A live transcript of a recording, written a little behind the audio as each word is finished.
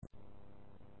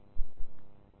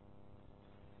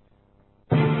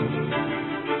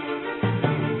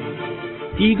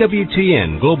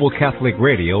EWTN Global Catholic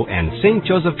Radio and St.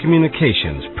 Joseph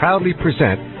Communications proudly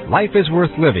present Life is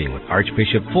Worth Living with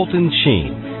Archbishop Fulton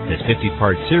Sheen. This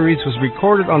 50-part series was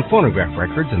recorded on phonograph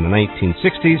records in the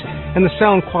 1960s, and the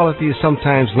sound quality is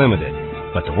sometimes limited.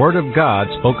 But the Word of God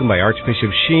spoken by Archbishop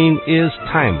Sheen is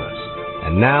timeless.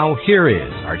 And now, here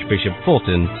is Archbishop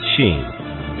Fulton Sheen.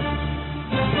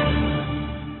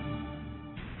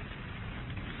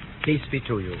 Peace be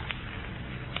to you.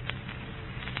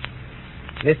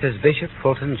 This is Bishop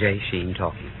Fulton J. Sheen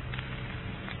talking.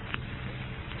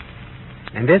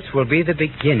 And this will be the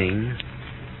beginning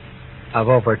of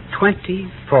over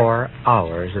 24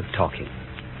 hours of talking.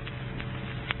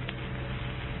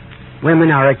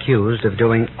 Women are accused of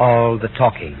doing all the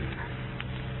talking.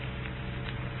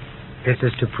 This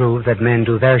is to prove that men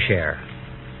do their share.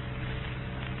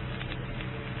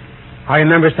 I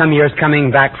remember some years coming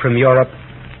back from Europe,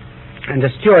 and the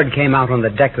steward came out on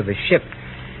the deck of the ship,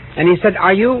 and he said,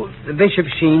 "Are you the Bishop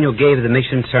Sheen who gave the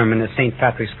mission sermon at St.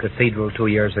 Patrick's Cathedral 2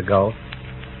 years ago?"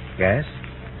 "Yes."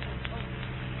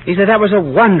 He said, "That was a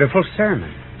wonderful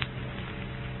sermon.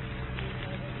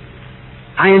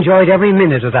 I enjoyed every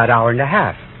minute of that hour and a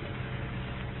half."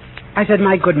 I said,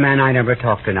 "My good man, I never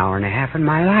talked an hour and a half in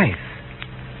my life."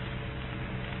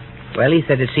 Well, he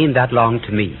said, "It seemed that long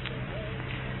to me."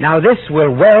 Now, this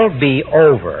will well be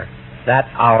over that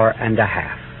hour and a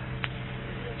half.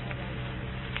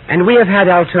 And we have had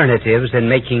alternatives in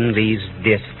making these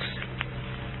discs.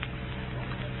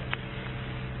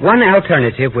 One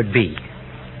alternative would be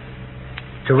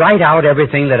to write out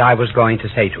everything that I was going to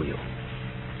say to you,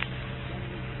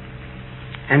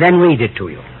 and then read it to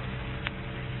you.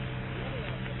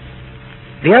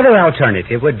 The other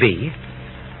alternative would be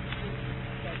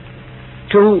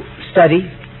to study,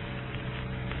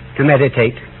 to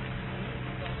meditate,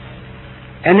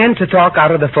 and then to talk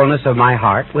out of the fullness of my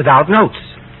heart without notes.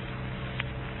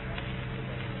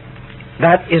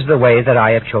 That is the way that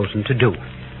I have chosen to do.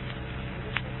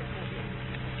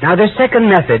 Now, this second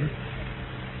method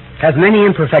has many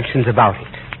imperfections about it.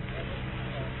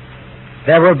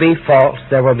 There will be faults,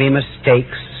 there will be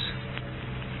mistakes.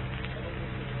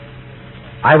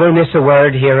 I will miss a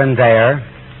word here and there.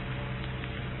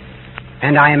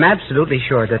 And I am absolutely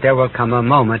sure that there will come a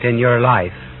moment in your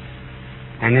life,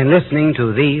 and in listening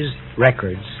to these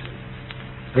records,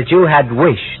 that you had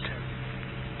wished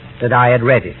that I had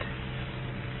read it.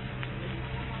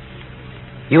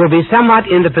 You will be somewhat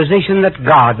in the position that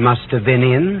God must have been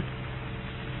in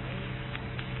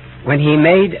when He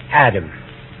made Adam.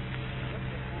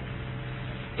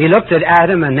 He looked at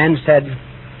Adam and then said,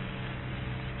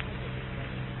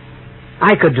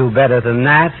 "I could do better than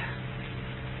that."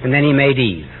 And then He made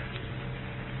Eve.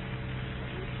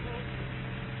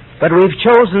 But we've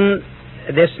chosen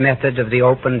this method of the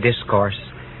open discourse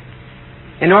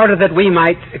in order that we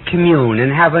might commune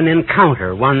and have an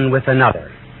encounter one with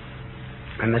another.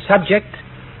 And the subject,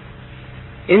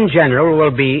 in general, will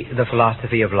be the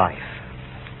philosophy of life.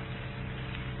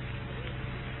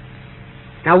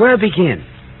 Now, where begin?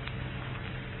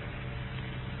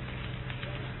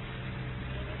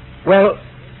 Well,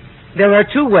 there are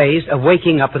two ways of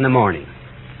waking up in the morning.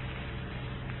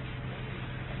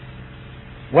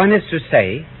 One is to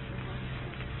say,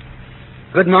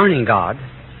 "Good morning, God,"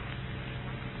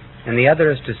 and the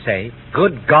other is to say,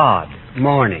 "Good God,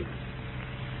 morning."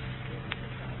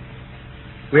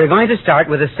 We are going to start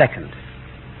with the second.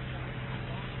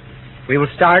 We will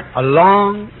start a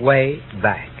long way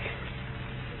back.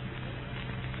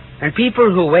 And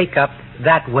people who wake up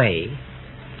that way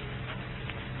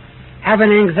have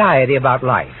an anxiety about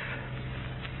life.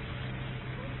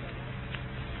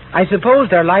 I suppose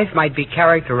their life might be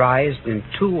characterized in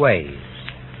two ways.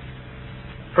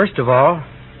 First of all,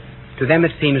 to them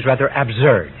it seems rather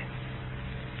absurd.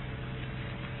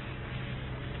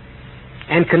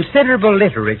 And considerable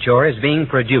literature is being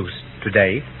produced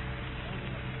today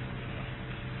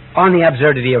on the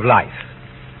absurdity of life.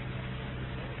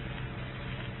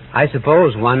 I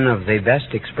suppose one of the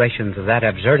best expressions of that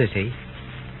absurdity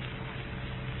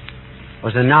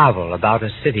was a novel about a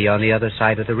city on the other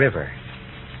side of the river.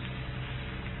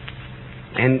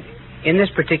 And in this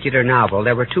particular novel,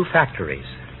 there were two factories.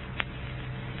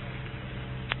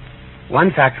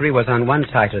 One factory was on one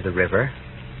side of the river,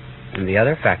 and the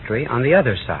other factory on the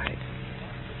other side.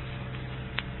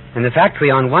 And the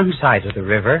factory on one side of the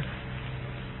river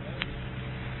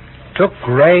took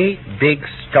great big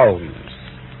stones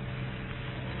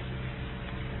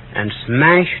and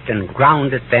smashed and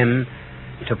grounded them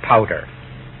to powder.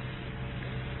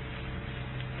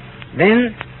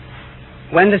 Then,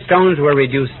 when the stones were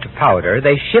reduced to powder,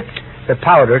 they shipped the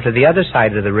powder to the other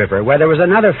side of the river, where there was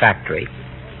another factory,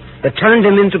 that turned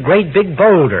them into great big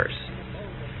boulders.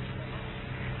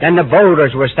 Then the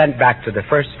boulders were sent back to the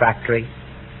first factory,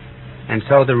 and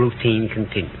so the routine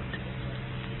continued.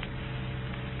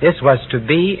 This was to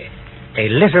be a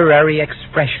literary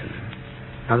expression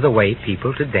of the way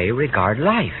people today regard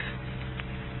life.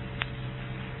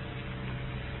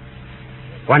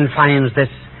 One finds this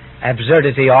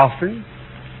absurdity often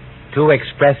too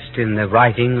expressed in the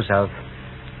writings of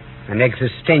an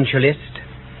existentialist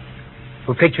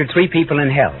who pictured three people in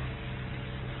hell.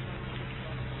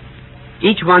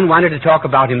 Each one wanted to talk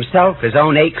about himself, his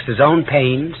own aches, his own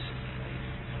pains,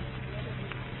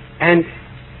 and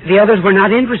the others were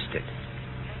not interested.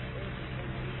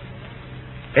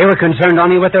 They were concerned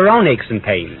only with their own aches and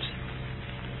pains.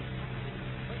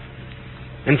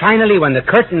 And finally, when the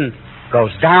curtain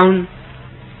goes down,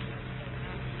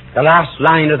 the last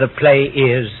line of the play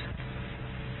is,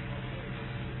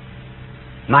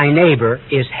 "My neighbor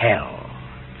is hell."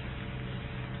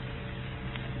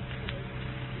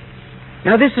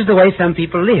 Now, this is the way some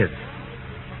people live.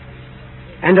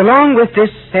 And along with this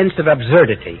sense of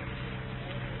absurdity,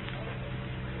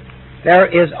 there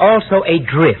is also a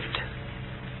drift.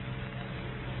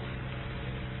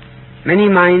 Many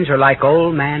minds are like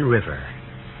Old Man River.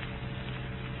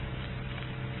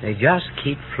 They just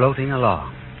keep floating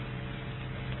along.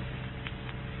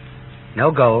 No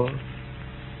goal.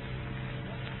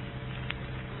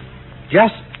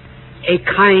 Just a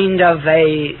kind of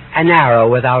an arrow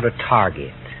without a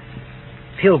target.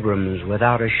 Pilgrims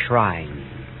without a shrine.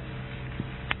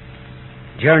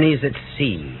 Journeys at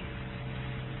sea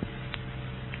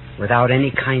without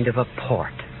any kind of a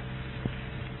port.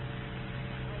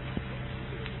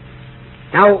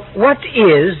 Now, what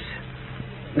is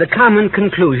the common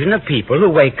conclusion of people who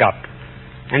wake up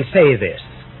and say this?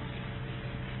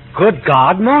 Good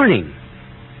God, morning.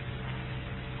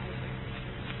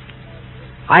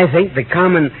 I think the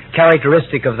common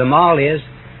characteristic of them all is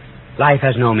life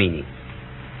has no meaning.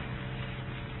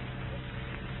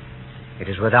 It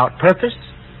is without purpose,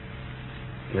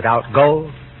 without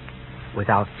goal,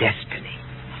 without destiny.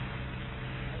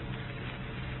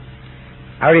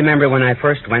 I remember when I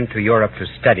first went to Europe to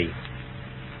study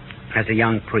as a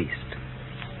young priest.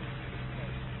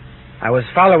 I was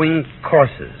following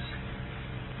courses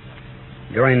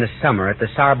during the summer at the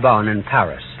Sorbonne in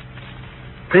Paris,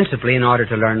 principally in order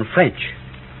to learn French.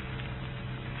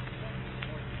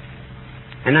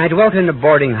 And I dwelt in a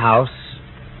boarding house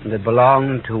that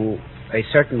belonged to a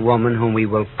certain woman whom we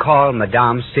will call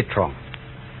Madame Citron.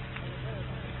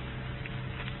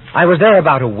 I was there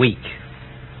about a week.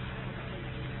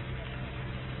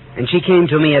 And she came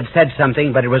to me and said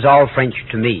something, but it was all French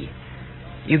to me.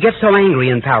 You get so angry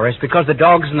in Paris because the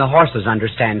dogs and the horses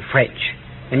understand French,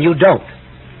 and you don't.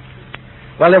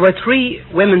 Well, there were 3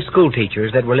 women school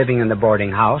teachers that were living in the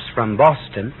boarding house from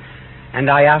Boston, and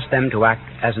I asked them to act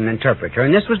as an interpreter,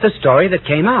 and this was the story that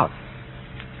came out.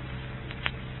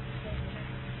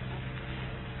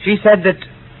 She said that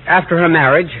after her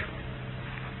marriage,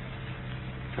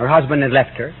 her husband had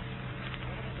left her.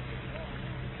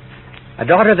 A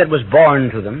daughter that was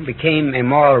born to them became a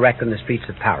moral wreck in the streets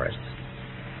of Paris.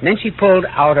 And then she pulled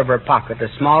out of her pocket a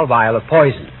small vial of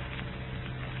poison.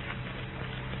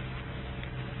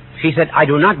 She said, I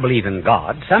do not believe in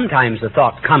God. Sometimes the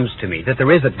thought comes to me that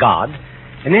there is a God,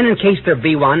 and then in case there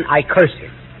be one, I curse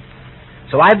him.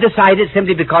 So I've decided,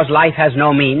 simply because life has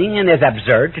no meaning and is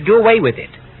absurd, to do away with it.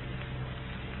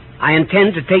 I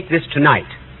intend to take this tonight.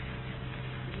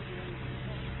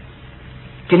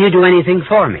 Can you do anything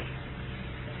for me?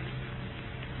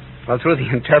 Well, through the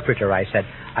interpreter, I said,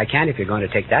 I can't if you're going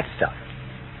to take that stuff.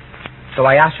 So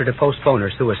I asked her to postpone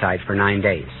her suicide for 9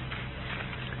 days.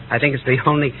 I think it's the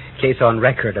only case on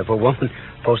record of a woman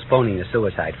postponing a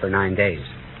suicide for 9 days.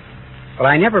 Well,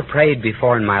 I never prayed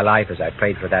before in my life as I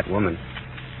prayed for that woman.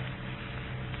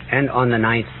 And on the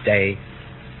 9th day,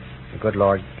 the good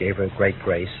Lord gave her great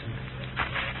grace.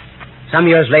 Some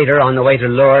years later, on the way to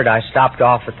Lourdes, I stopped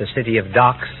off at the city of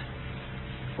Docks,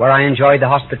 where I enjoyed the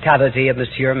hospitality of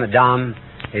Monsieur, Madame,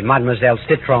 and Mademoiselle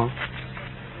Citron.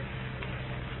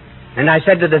 And I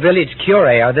said to the village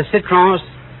curé, are the Citrons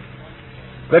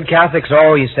good Catholics?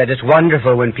 Oh, he said, it's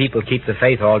wonderful when people keep the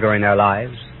faith all during their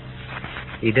lives.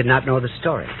 He did not know the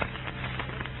story.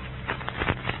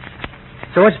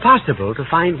 So it's possible to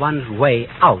find one's way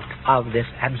out of this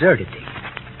absurdity.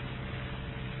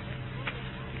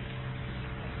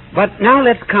 But now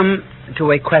let's come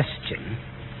to a question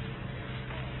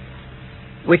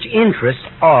which interests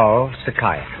all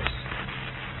psychiatrists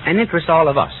and interests all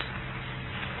of us.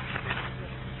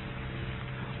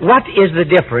 What is the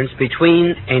difference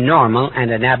between a normal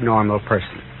and an abnormal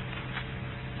person?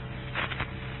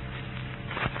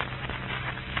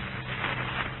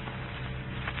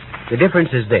 The difference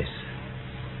is this.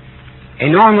 A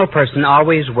normal person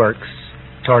always works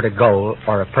toward a goal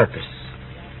or a purpose.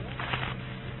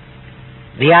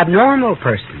 The abnormal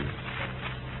person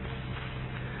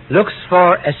looks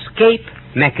for escape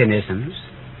mechanisms,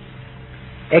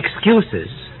 excuses,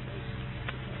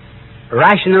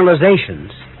 rationalizations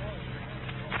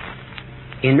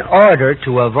in order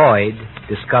to avoid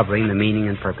discovering the meaning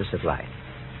and purpose of life.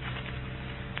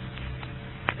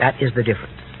 That is the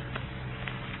difference.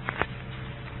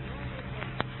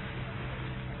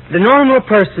 The normal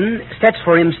person sets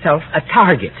for himself a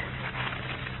target.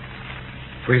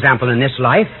 For example, in this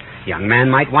life, a young man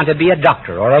might want to be a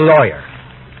doctor or a lawyer.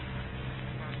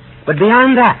 But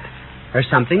beyond that, there's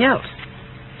something else.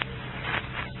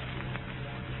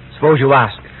 Suppose you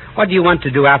ask, what do you want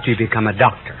to do after you become a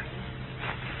doctor?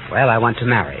 Well, I want to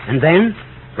marry, and then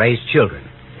raise children,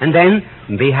 and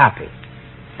then be happy,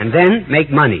 and then make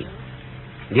money,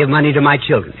 give money to my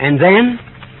children, and then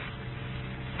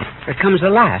there comes a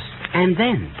last, and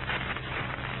then.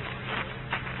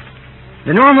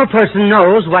 The normal person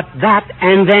knows what that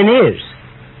and then is.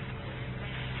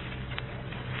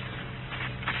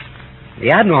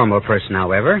 The abnormal person,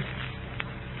 however,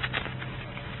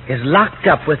 is locked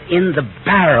up within the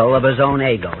barrel of his own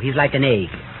ego. He's like an egg.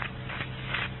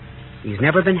 He's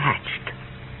never been hatched.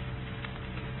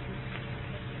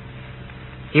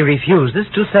 He refuses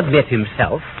to submit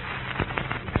himself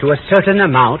to a certain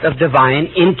amount of divine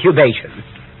incubation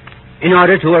in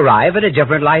order to arrive at a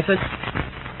different life.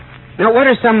 Now, what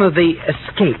are some of the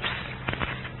escapes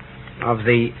of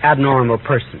the abnormal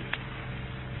person?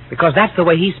 Because that's the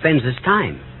way he spends his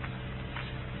time.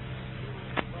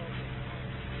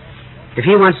 If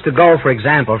he wants to go, for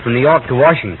example, from New York to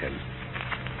Washington,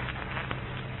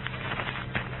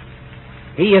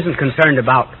 he isn't concerned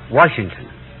about Washington.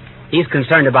 He's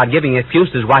concerned about giving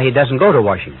excuses why he doesn't go to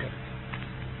Washington.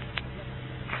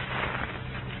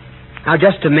 Now,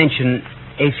 just to mention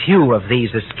a few of these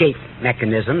escape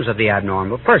mechanisms of the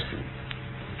abnormal person.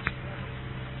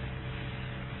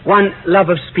 One, love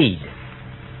of speed.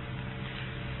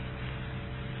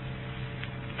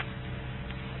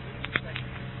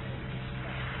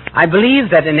 I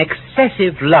believe that an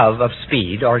excessive love of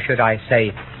speed, or should I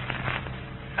say,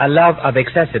 a love of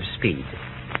excessive speed,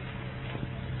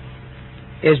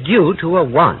 is due to a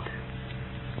want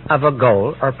of a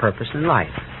goal or purpose in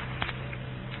life.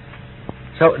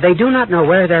 So they do not know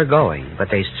where they're going, but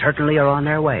they certainly are on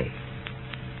their way.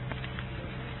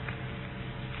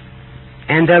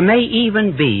 And there may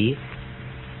even be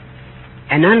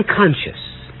an unconscious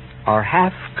or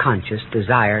half-conscious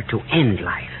desire to end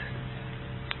life,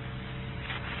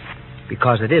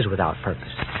 because it is without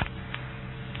purpose.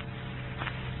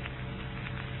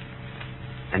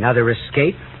 Another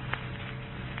escape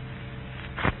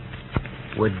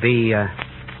would be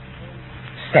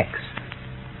sex.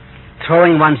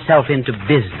 Throwing oneself into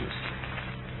business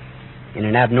in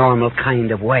an abnormal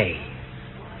kind of way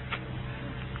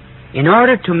in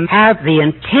order to have the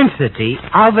intensity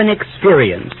of an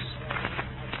experience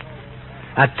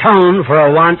atone for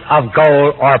a want of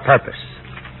goal or purpose.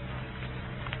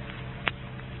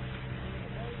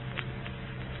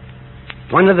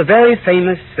 One of the very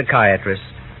famous psychiatrists,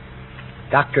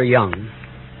 Dr. Jung,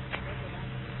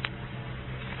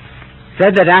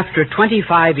 said that after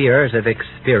 25 years of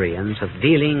experience of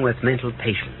dealing with mental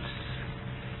patients,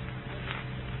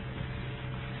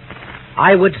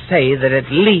 I would say that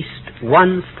at least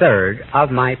 1/3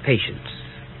 of my patients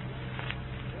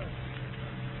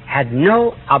had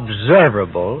no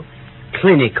observable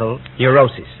clinical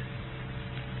neurosis,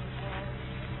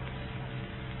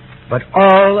 but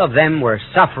all of them were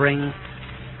suffering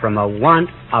from a want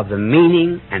of the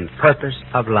meaning and purpose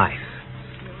of life.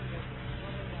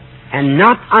 And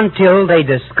not until they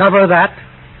discover that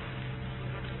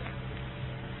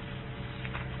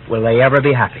will they ever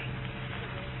be happy.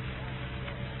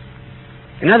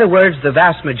 In other words, the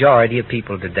vast majority of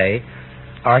people today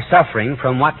are suffering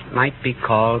from what might be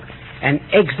called an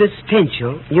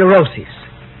existential neurosis.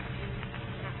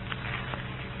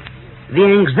 The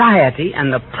anxiety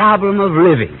and the problem of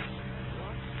living.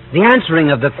 The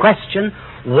answering of the question,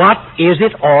 what is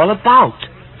it all about?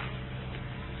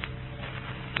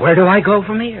 Where do I go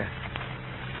from here?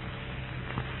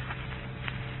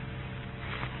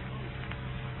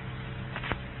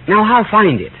 Now, how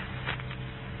find it?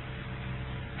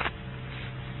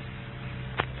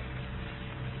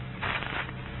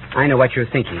 I know what you're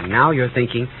thinking. Now you're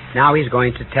thinking, now he's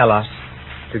going to tell us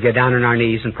to get down on our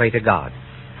knees and pray to God.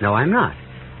 No, I'm not.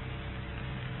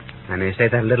 I may say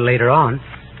that a little later on,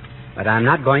 but I'm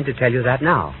not going to tell you that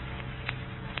now.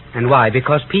 And why?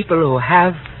 Because people who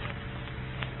have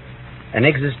An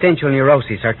existential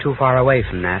neurosis are too far away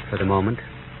from that for the moment.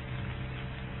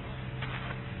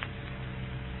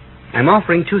 I'm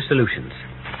offering two solutions.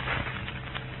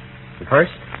 The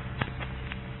first,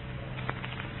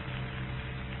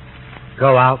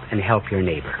 go out and help your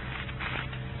neighbor.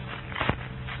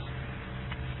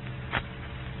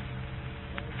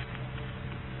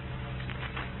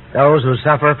 Those who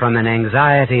suffer from an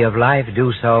anxiety of life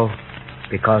do so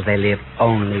because they live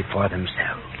only for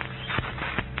themselves.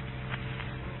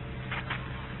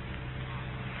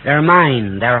 Their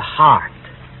mind, their heart,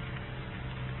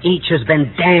 each has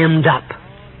been dammed up.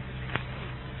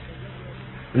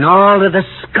 And all of the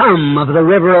scum of the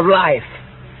river of life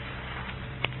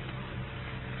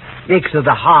makes of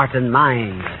the heart and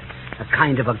mind a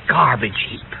kind of a garbage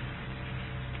heap.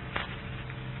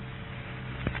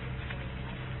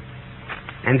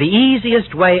 And the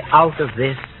easiest way out of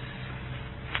this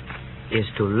is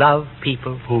to love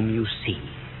people whom you see.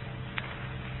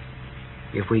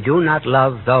 If we do not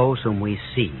love those whom we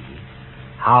see,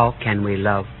 how can we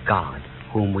love God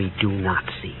whom we do not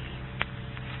see?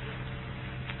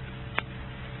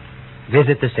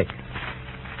 Visit the sick.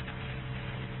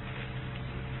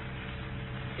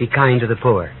 Be kind to the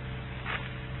poor.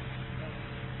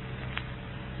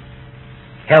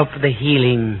 Help the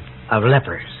healing of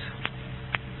lepers.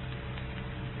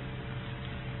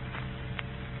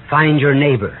 Find your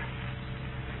neighbor.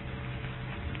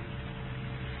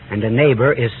 And a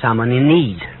neighbor is someone in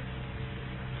need.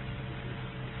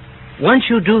 Once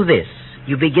you do this,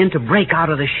 you begin to break out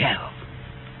of the shell.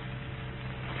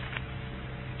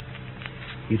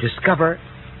 You discover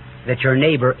that your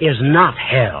neighbor is not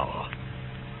hell,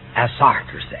 as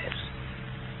Sartre says.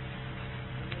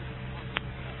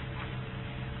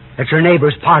 That your neighbor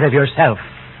is part of yourself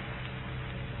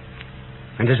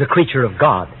and is a creature of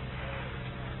God.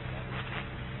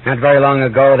 Not very long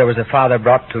ago, there was a father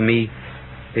brought to me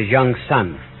his young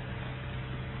son,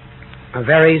 a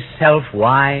very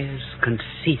self-wise,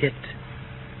 conceited,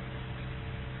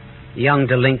 young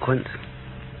delinquent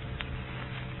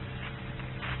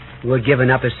who had given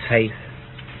up his faith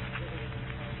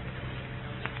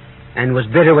and was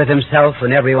bitter with himself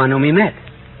and everyone whom he met.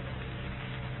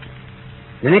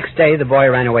 The next day, the boy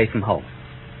ran away from home.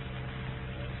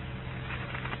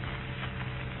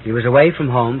 He was away from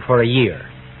home for a year.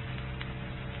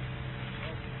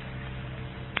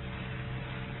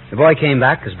 The boy came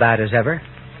back as bad as ever,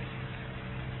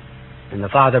 and the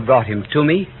father brought him to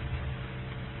me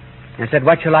and said,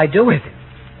 "What shall I do with him?"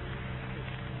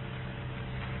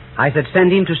 I said,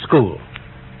 "Send him to school,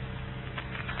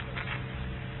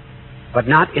 but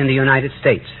not in the United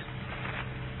States."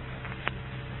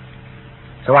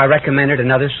 So I recommended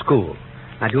another school.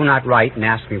 Now, do not write and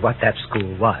ask me what that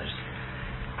school was.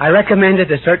 I recommended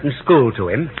a certain school to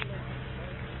him,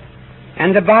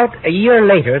 and about a year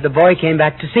later, the boy came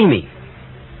back to see me.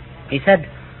 He said,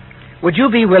 "Would you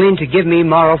be willing to give me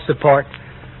moral support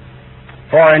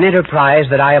for an enterprise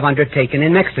that I have undertaken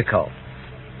in Mexico?"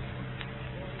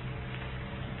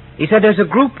 He said, "There's a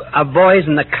group of boys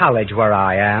in the college where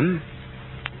I am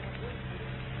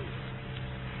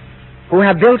who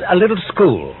have built a little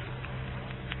school,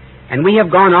 and we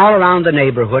have gone all around the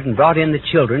neighborhood and brought in the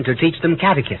children to teach them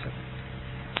catechism.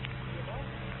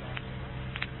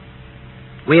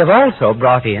 We have also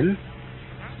brought in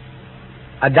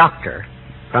a doctor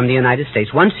from the United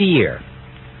States once a year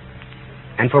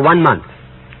and for 1 month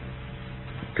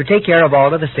to take care of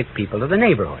all of the sick people of the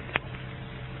neighborhood."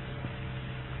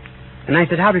 And I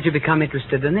said, "How did you become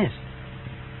interested in this?"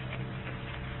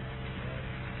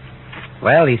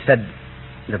 Well, he said,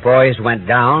 "The boys went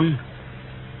down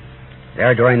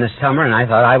there during the summer, and I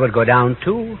thought I would go down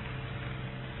too."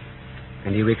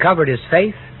 And he recovered his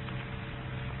faith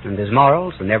and his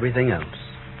morals and everything else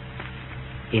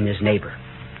in his neighbor.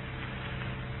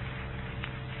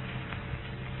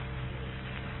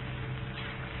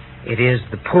 It is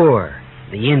the poor,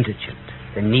 the indigent,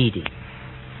 the needy,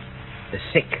 the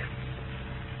sick,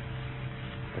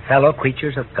 the fellow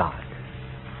creatures of God,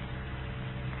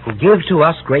 who give to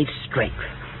us great strength.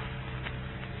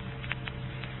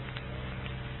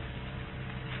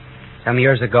 Some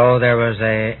years ago, there was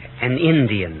an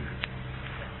Indian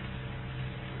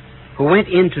who went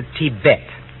into Tibet.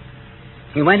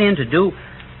 He went in to do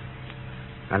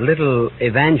a little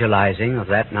evangelizing of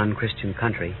that non-Christian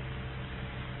country.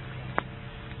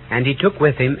 And he took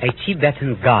with him a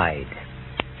Tibetan guide.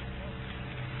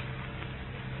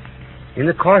 In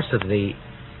the course of the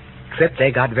trip,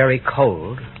 they got very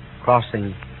cold,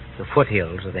 crossing the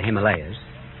foothills of the Himalayas.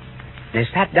 They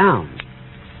sat down,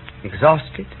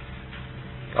 exhausted,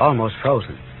 almost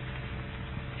frozen.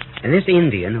 And this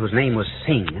Indian, whose name was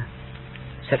Singh,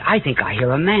 said, I think I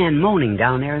hear a man moaning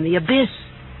down there in the abyss.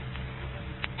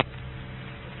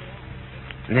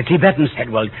 And the Tibetan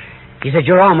said, well, he said,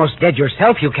 you're almost dead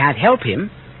yourself. You can't help him.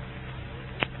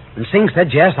 And Singh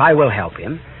said, yes, I will help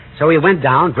him. So he went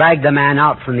down, dragged the man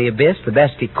out from the abyss the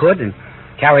best he could, and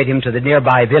carried him to the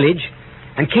nearby village,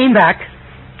 and came back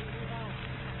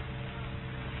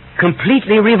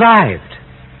completely revived.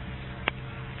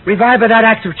 Revived by that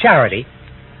act of charity.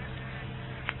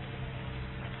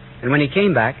 And when he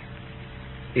came back,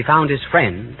 he found his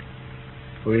friend,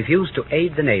 who refused to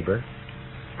aid the neighbor,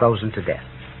 frozen to death.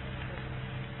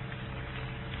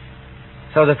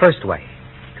 So the first way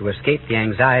to escape the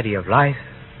anxiety of life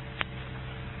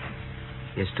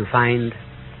is to find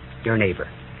your neighbor.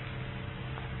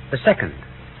 The second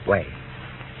way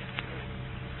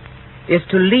is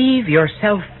to leave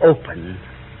yourself open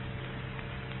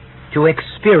to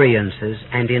experiences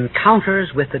and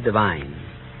encounters with the divine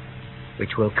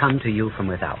which will come to you from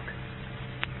without.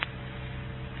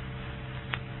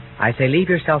 I say leave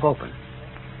yourself open.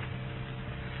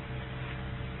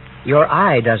 Your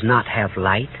eye does not have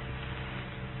light.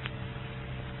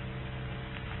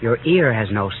 Your ear has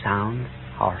no sound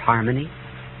or harmony.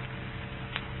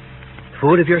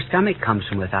 Food of your stomach comes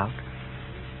from without.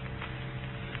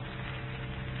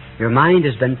 Your mind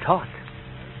has been taught.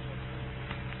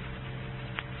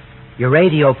 Your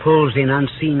radio pulls in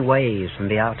unseen waves from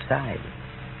the outside.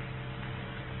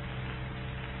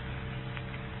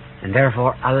 And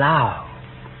therefore allow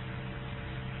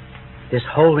this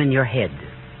hole in your head,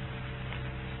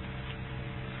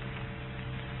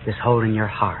 this hole in your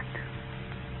heart,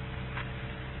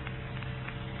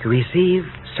 to receive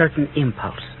certain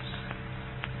impulses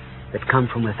that come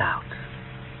from without,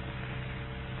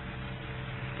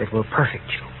 that will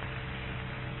perfect you.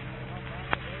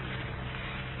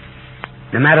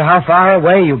 No matter how far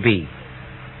away you be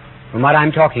from what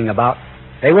I'm talking about,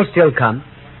 they will still come.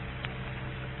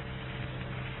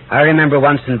 I remember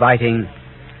once inviting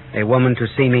a woman to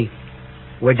see me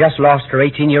who had just lost her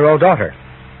 18-year-old daughter.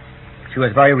 She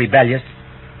was very rebellious,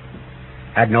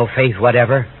 had no faith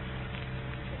whatever.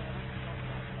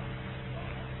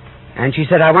 And she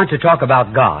said, I want to talk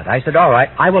about God. I said, all right,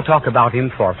 I will talk about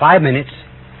him for 5 minutes,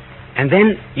 and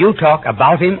then you talk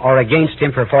about him or against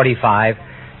him for 45,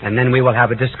 and then we will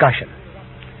have a discussion.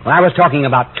 Well, I was talking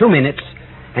about 2 minutes,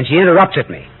 and she interrupted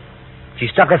me. She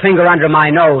stuck her finger under my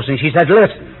nose, and she said,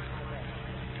 listen,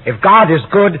 if God is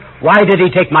good, why did he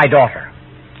take my daughter?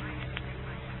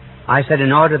 I said,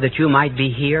 in order that you might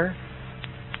be here,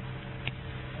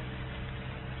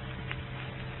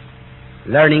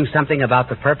 learning something about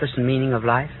the purpose and meaning of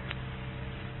life.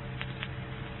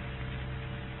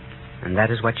 And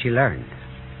that is what she learned.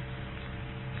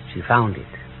 She found it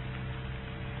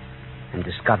and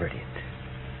discovered it.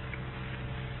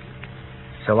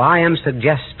 So I am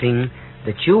suggesting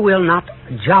that you will not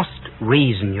just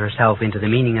reason yourself into the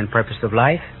meaning and purpose of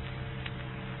life.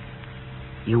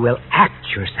 You will act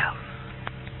yourself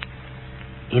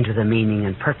into the meaning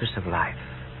and purpose of life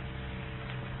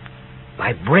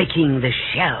by breaking the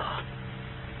shell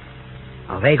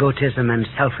of egotism and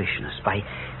selfishness, by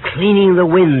cleaning the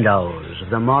windows of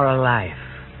the moral life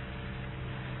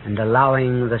and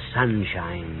allowing the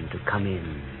sunshine to come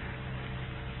in.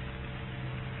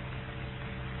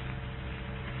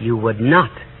 You would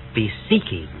not be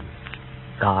seeking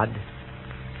God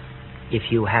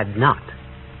if you had not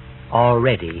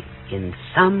already in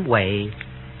some way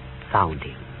found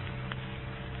him.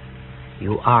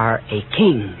 You are a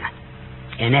king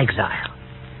in exile.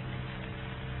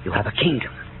 You have a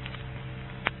kingdom.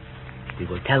 We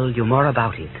will tell you more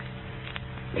about it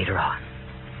later on.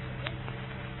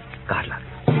 God love you.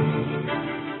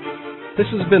 This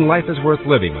has been Life is Worth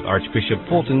Living with Archbishop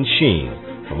Fulton Sheen.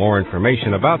 For more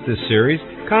information about this series,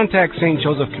 contact St.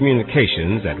 Joseph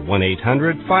Communications at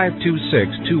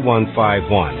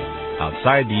 1-800-526-2151.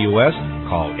 Outside the U.S.,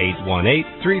 call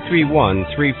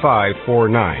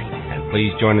 818-331-3549. And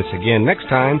please join us again next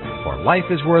time for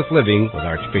Life is Worth Living with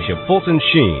Archbishop Fulton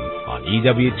Sheen on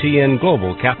EWTN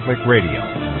Global Catholic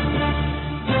Radio.